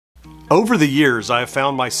Over the years, I have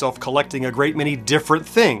found myself collecting a great many different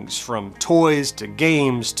things, from toys to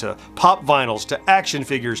games to pop vinyls to action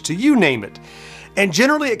figures to you name it. And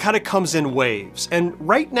generally it kind of comes in waves. And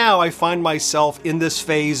right now I find myself in this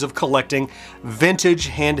phase of collecting vintage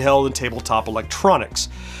handheld and tabletop electronics.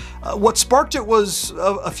 What sparked it was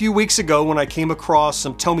a few weeks ago when I came across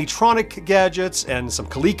some Tomitronic gadgets and some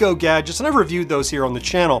Coleco gadgets, and I've reviewed those here on the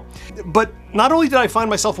channel. But not only did I find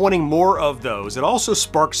myself wanting more of those, it also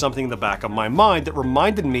sparked something in the back of my mind that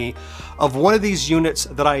reminded me of one of these units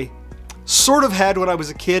that I sort of had when I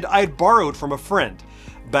was a kid. I had borrowed from a friend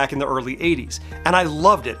back in the early 80s, and I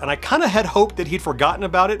loved it, and I kind of had hoped that he'd forgotten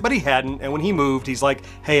about it, but he hadn't. And when he moved, he's like,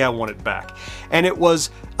 hey, I want it back. And it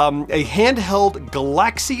was a handheld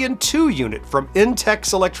Galaxian 2 unit from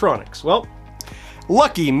Entex Electronics. Well,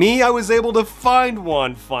 lucky me, I was able to find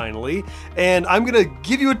one finally, and I'm gonna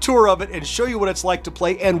give you a tour of it and show you what it's like to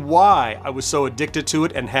play and why I was so addicted to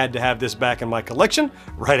it and had to have this back in my collection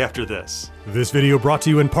right after this. This video brought to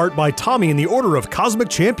you in part by Tommy and the Order of Cosmic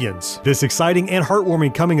Champions. This exciting and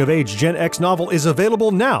heartwarming coming-of-age Gen X novel is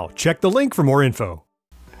available now. Check the link for more info.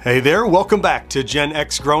 Hey there, welcome back to Gen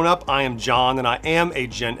X Grown Up. I am John and I am a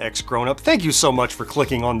Gen X Grown Up. Thank you so much for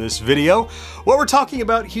clicking on this video. What we're talking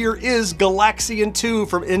about here is Galaxian 2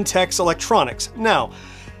 from Entex Electronics. Now,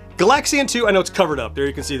 Galaxian 2, I know it's covered up. There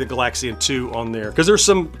you can see the Galaxian 2 on there, because there's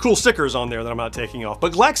some cool stickers on there that I'm not taking off.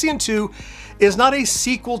 But Galaxian 2 is not a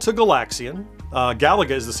sequel to Galaxian.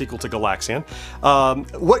 Galaga is the sequel to Galaxian.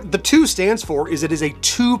 What the 2 stands for is it is a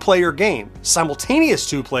 2-player game, simultaneous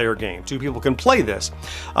 2-player game. 2 people can play this,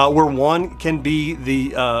 where one can be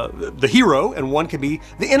the hero and one can be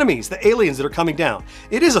the enemies, the aliens that are coming down.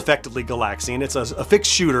 It is effectively Galaxian. It's a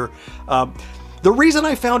fixed shooter. The reason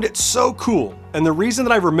I found it so cool, and the reason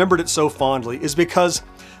that I remembered it so fondly, is because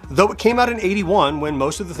though it came out in '81, when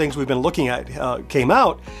most of the things we've been looking at came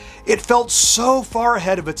out, it felt so far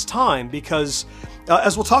ahead of its time because,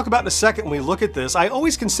 as we'll talk about in a second when we look at this, I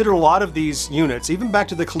always consider a lot of these units, even back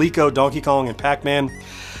to the Coleco, Donkey Kong, and Pac-Man,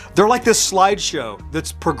 they're like this slideshow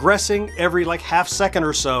that's progressing every like half second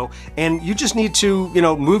or so, and you just need to, you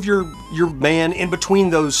know, move your man in between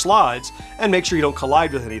those slides and make sure you don't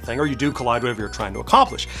collide with anything, or you do collide whatever you're trying to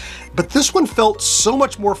accomplish. But this one felt so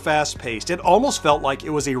much more fast-paced. It almost felt like it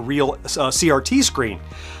was a real CRT screen.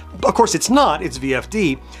 Of course, it's not, it's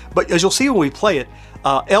VFD, but as you'll see when we play it,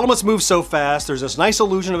 elements move so fast, there's this nice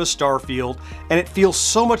illusion of a star field, and it feels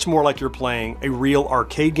so much more like you're playing a real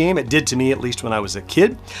arcade game. It did to me, at least when I was a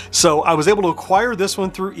kid. So I was able to acquire this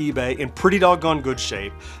one through eBay in pretty doggone good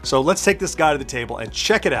shape. So let's take this guy to the table and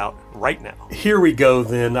check it out right now. Here we go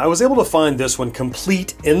then. I was able to find this one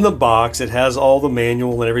complete in the box. It has all the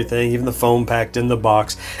manual and everything, even the foam packed in the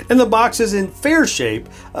box. And the box is in fair shape.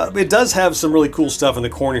 It does have some really cool stuff in the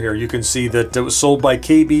corner here. You can see that it was sold by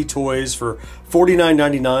KB Toys for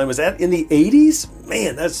 $49.99. Was that in the 80s?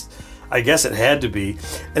 Man, that's, I guess it had to be.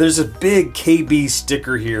 And there's a big KB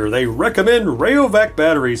sticker here. They recommend Rayovac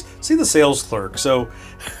batteries. See the sales clerk. So,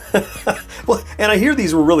 well, and I hear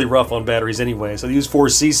these were really rough on batteries anyway. So they use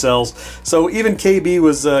 4C cells. So even KB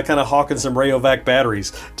was kind of hawking some Rayovac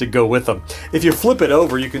batteries to go with them. If you flip it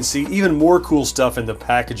over, you can see even more cool stuff in the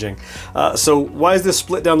packaging. So why is this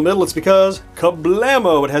split down the middle? It's because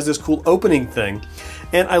kablamo! It has this cool opening thing.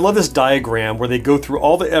 And I love this diagram where they go through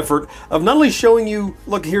all the effort of not only showing you,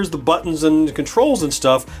 look, here's the buttons and controls and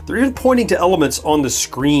stuff, they're even pointing to elements on the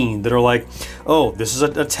screen that are like, oh, this is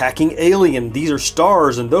an attacking alien, these are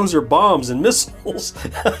stars, and those are bombs and missiles.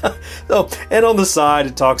 So, and on the side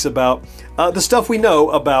it talks about the stuff we know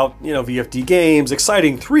about, you know, VFD games,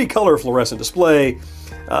 exciting 3-color fluorescent display,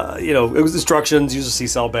 you know, it was instructions, use a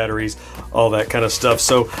C-cell batteries, all that kind of stuff.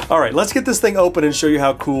 So, all right, let's get this thing open and show you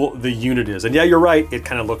how cool the unit is. And yeah, you're right, it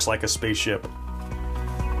kind of looks like a spaceship.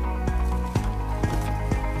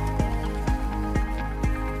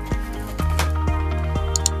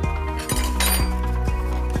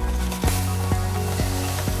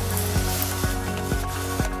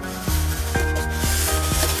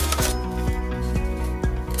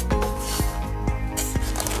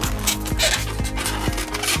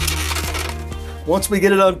 Once we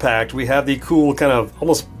get it unpacked, we have the cool kind of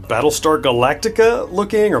almost Battlestar Galactica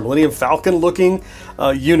looking or Millennium Falcon looking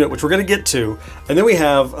unit, which we're going to get to. And then we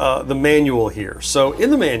have the manual here. So in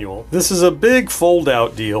the manual, this is a big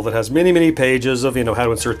fold-out deal that has many, many pages of, you know, how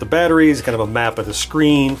to insert the batteries, kind of a map of the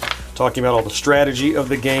screen, talking about all the strategy of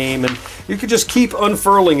the game, and you can just keep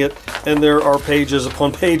unfurling it, and there are pages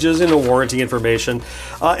upon pages in the warranty information.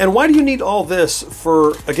 And why do you need all this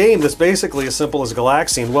for a game that's basically as simple as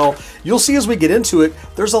Galaxian? Well, you'll see as we get into it,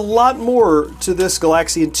 there's a lot more to this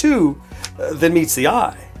Galaxian 2 than meets the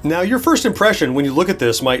eye. Now, your first impression when you look at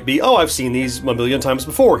this might be, oh, I've seen these a million times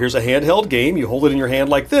before. Here's a handheld game, you hold it in your hand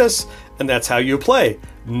like this, and that's how you play.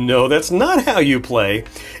 No, that's not how you play.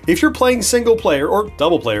 If you're playing single player, or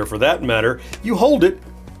double player for that matter, you hold it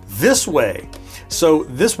this way. So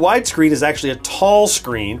this widescreen is actually a tall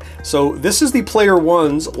screen. So this is the player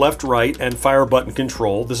one's left, right, and fire button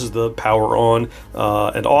control. This is the power on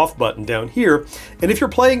and off button down here. And if you're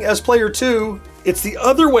playing as player two, it's the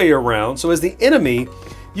other way around. So as the enemy,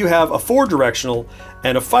 you have a 4-directional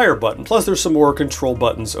and a fire button. Plus there's some more control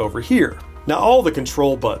buttons over here. Now all the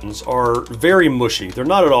control buttons are very mushy. They're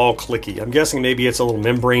not at all clicky. I'm guessing maybe it's a little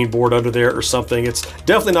membrane board under there or something. It's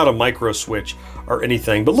definitely not a micro switch or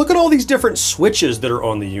anything. But look at all these different switches that are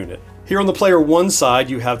on the unit. Here on the player one side,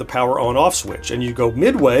 you have the power on off switch, and you go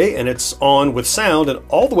midway and it's on with sound, and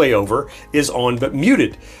all the way over is on but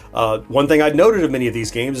muted. One thing I'd noted of many of these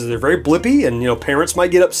games is they're very blippy, and parents might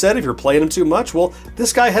get upset if you're playing them too much. Well,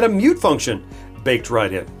 this guy had a mute function baked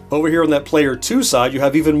right in. Over here on that player 2 side, you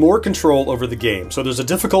have even more control over the game. So there's a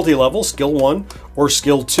difficulty level, skill 1 or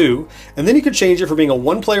skill 2, and then you can change it from being a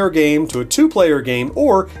 1-player game to a 2-player game,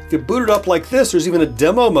 or if you boot it up like this, there's even a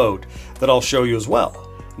demo mode that I'll show you as well.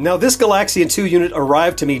 Now this Galaxian 2 unit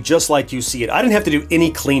arrived to me just like you see it. I didn't have to do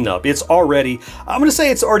any cleanup. It's already, I'm going to say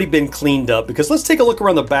it's already been cleaned up, because let's take a look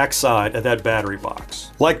around the back side of that battery box.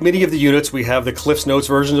 Like many of the units, we have the Cliff's Notes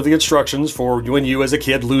versions of the instructions for when you as a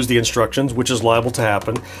kid lose the instructions, which is liable to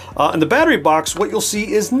happen. And the battery box, what you'll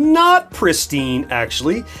see is not pristine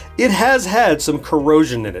actually. It has had some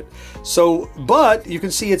corrosion in it. So, but you can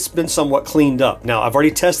see it's been somewhat cleaned up. Now I've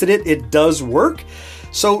already tested it, it does work.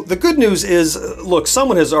 So the good news is, look,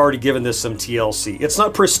 someone has already given this some TLC. It's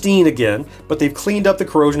not pristine again, but they've cleaned up the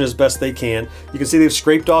corrosion as best they can. You can see they've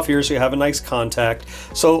scraped off here so you have a nice contact.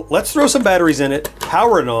 So let's throw some batteries in it,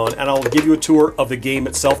 power it on, and I'll give you a tour of the game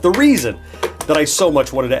itself. The reason that I so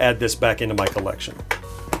much wanted to add this back into my collection.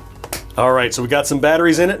 All right, so we got some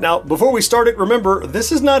batteries in it. Now, before we start it, remember,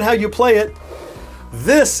 this is not how you play it.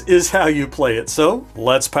 This is how you play it. So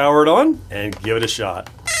let's power it on and give it a shot.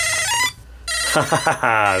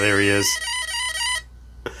 There he is.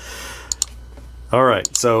 All right,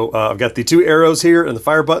 so I've got the 2 arrows here and the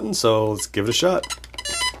fire button, so let's give it a shot.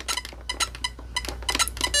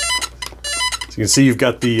 So you can see you've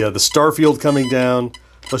got the starfield coming down,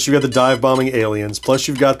 plus you've got the dive bombing aliens, plus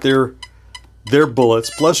you've got their bullets,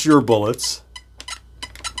 plus your bullets.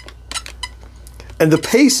 And the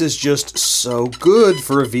pace is just so good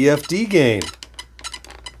for a VFD game.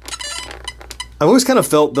 I've always kind of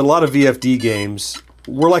felt that a lot of VFD games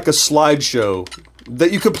were like a slideshow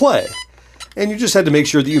that you could play. And you just had to make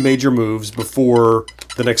sure that you made your moves before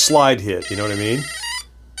the next slide hit, you know what I mean?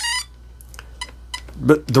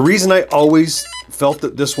 But the reason I always felt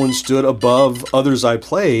that this one stood above others I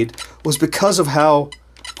played was because of how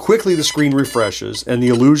quickly the screen refreshes and the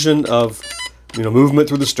illusion of, movement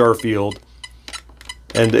through the starfield.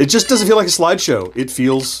 And it just doesn't feel like a slideshow. It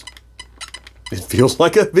feels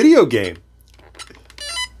like a video game.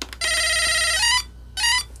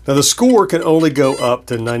 Now the score can only go up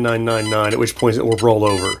to 9999, at which point it will roll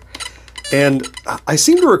over. And I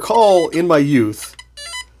seem to recall in my youth,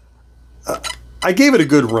 I gave it a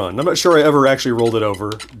good run. I'm not sure I ever actually rolled it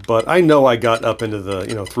over, but I know I got up into the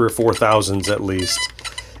 3,000 or 4,000s at least.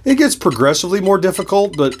 It gets progressively more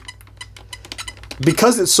difficult, but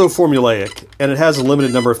because it's so formulaic and it has a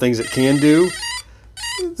limited number of things it can do,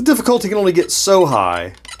 the difficulty can only get so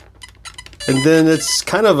high. And then it's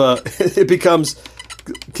kind of it becomes,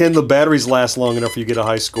 can the batteries last long enough for you to get a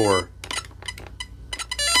high score?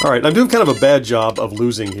 All right, I'm doing kind of a bad job of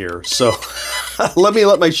losing here, so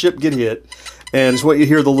let my ship get hit, and I just want you to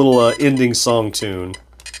hear the little ending song tune.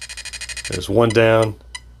 There's 1 down.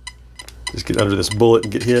 Just get under this bullet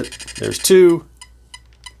and get hit. There's 2.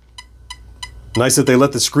 Nice that they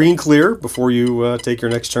let the screen clear before you take your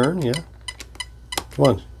next turn, yeah. Come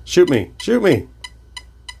on, shoot me, shoot me.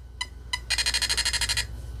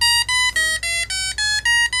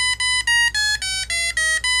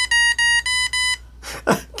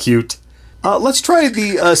 Cute. Let's try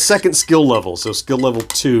the second skill level, so skill level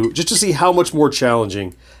 2, just to see how much more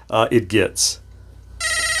challenging it gets.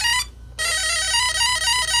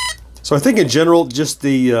 So I think in general, just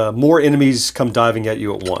the more enemies come diving at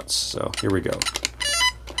you at once. So here we go.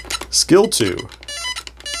 Skill 2.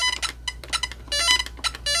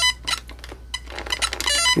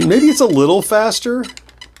 Maybe it's a little faster.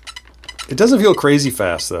 It doesn't feel crazy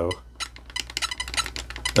fast though.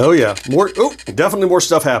 Oh yeah, definitely more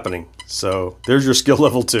stuff happening. So there's your skill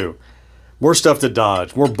level 2. More stuff to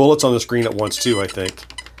dodge, more bullets on the screen at once too, I think.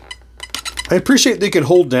 I appreciate that you can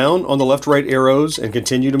hold down on the left-right arrows and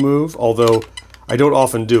continue to move, although I don't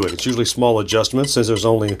often do it. It's usually small adjustments, since there's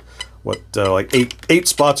only, what, like eight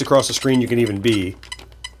spots across the screen you can even be.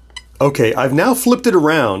 Okay, I've now flipped it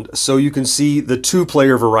around so you can see the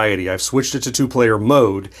two-player variety. I've switched it to two-player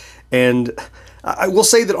mode, and I will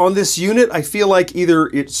say that on this unit, I feel like either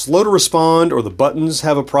it's slow to respond or the buttons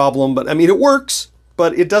have a problem, but I mean, it works,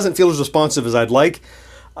 but it doesn't feel as responsive as I'd like.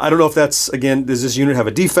 I don't know if that's, again, does this unit have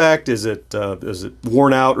a defect? Is it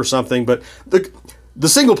worn out or something? But the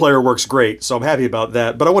single player works great, so I'm happy about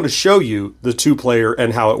that, but I want to show you the two-player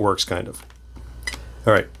and how it works, kind of.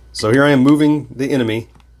 All right, so here I am moving the enemy,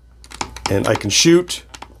 and I can shoot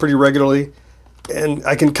pretty regularly, and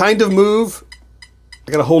I can kind of move.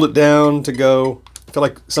 I gotta hold it down to go. I feel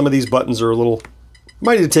like some of these buttons are a little...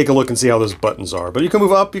 Might need to take a look and see how those buttons are. But you can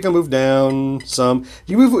move up, you can move down some.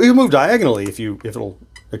 You can move diagonally if it'll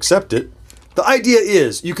accept it. The idea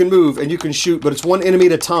is you can move and you can shoot, but it's one enemy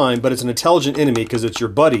at a time, but it's an intelligent enemy because it's your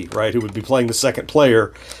buddy, right, who would be playing the second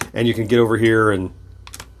player. And you can get over here and...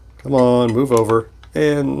 Come on, move over.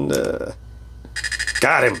 And...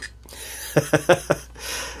 got him!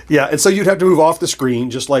 Yeah, and so you'd have to move off the screen,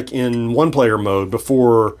 just like in one-player mode,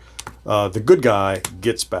 before the good guy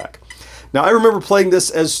gets back. Now, I remember playing this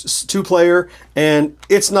as two-player, and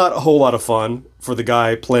it's not a whole lot of fun for the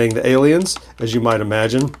guy playing the aliens, as you might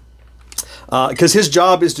imagine, because his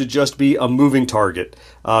job is to just be a moving target.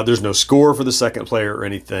 There's no score for the second player or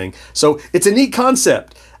anything. So it's a neat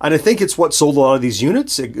concept, and I think it's what sold a lot of these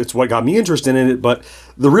units. It's what got me interested in it, but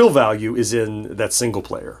the real value is in that single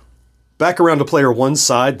player. Back around to player one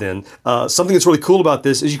side then, something that's really cool about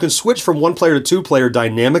this is you can switch from one player to two player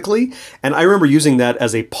dynamically, and I remember using that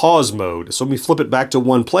as a pause mode. So let me flip it back to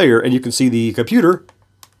one player, and you can see the computer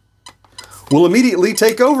will immediately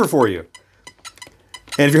take over for you.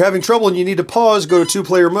 And if you're having trouble and you need to pause, go to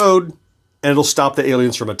two-player mode, and it'll stop the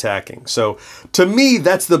aliens from attacking. So to me,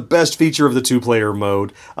 that's the best feature of the two-player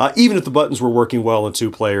mode. Even if the buttons were working well in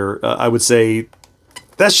two-player, I would say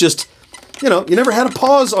that's just... You know, you never had a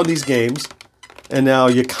pause on these games, and now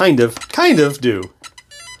you kind of do.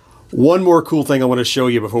 One more cool thing I want to show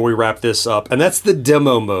you before we wrap this up, and that's the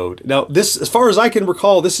demo mode. Now, this, as far as I can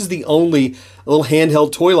recall, this is the only little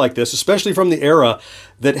handheld toy like this, especially from the era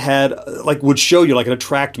that had, like, would show you like an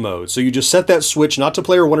attract mode. So you just set that switch not to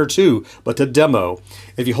player 1 or 2, but to demo.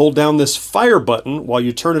 If you hold down this fire button while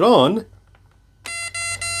you turn it on,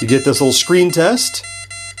 you get this little screen test,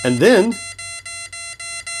 and then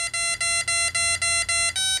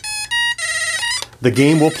the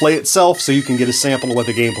game will play itself so you can get a sample of what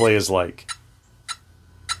the gameplay is like.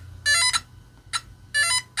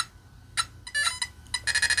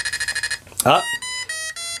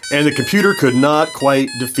 And the computer could not quite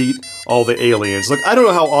defeat all the aliens. Look, I don't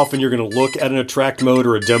know how often you're going to look at an attract mode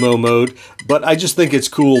or a demo mode, but I just think it's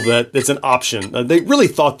cool that it's an option. They really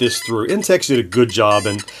thought this through. Entex did a good job,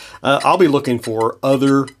 and I'll be looking for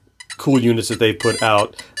other cool units that they put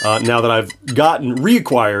out now that I've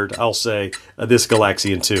reacquired, I'll say, this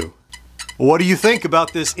Galaxian 2. What do you think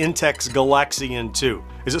about this Entex Galaxian 2?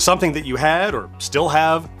 Is it something that you had, or still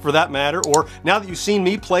have for that matter? Or now that you've seen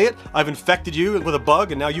me play it, I've infected you with a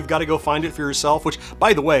bug and now you've got to go find it for yourself, which,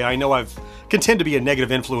 by the way, I know I've contend to be a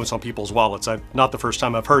negative influence on people's wallets. Not the first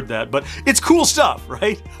time I've heard that, but it's cool stuff,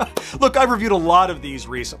 right? Look, I've reviewed a lot of these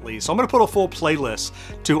recently, so I'm going to put a full playlist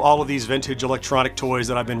to all of these vintage electronic toys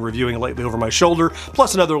that I've been reviewing lately over my shoulder,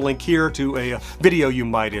 plus another link here to a video you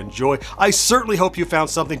might enjoy. I certainly hope you found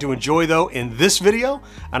something to enjoy, though, in this video,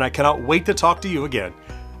 and I cannot wait to talk to you again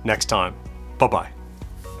next time. Bye-bye.